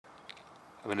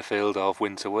I'm in a field of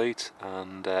winter wheat,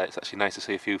 and it's actually nice to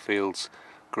see a few fields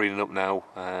greening up now,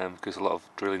 because a lot of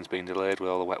drilling's been delayed with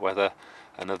all the wet weather,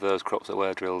 and of those crops that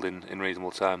were drilled in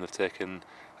reasonable time, they've taken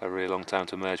a really long time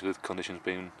to emerge, with conditions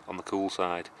being on the cool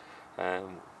side.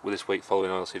 With this wheat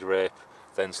following oilseed rape,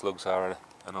 then slugs are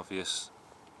an obvious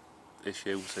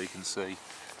issue, so you can see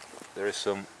there is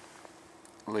some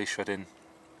leaf shredding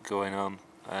going on.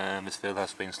 This field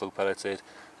has been slug pelleted.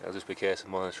 It'll just be a case of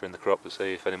monitoring the crop to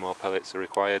see if any more pellets are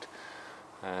required.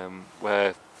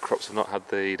 Where crops have not had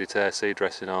the deter seed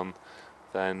dressing on,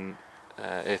 then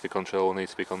aphid control will need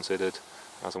to be considered,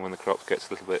 as and when the crop gets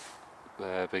a little bit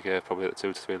bigger, probably at the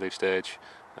 2 to 3 leaf stage,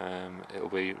 it'll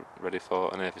be ready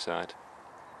for an aphicide.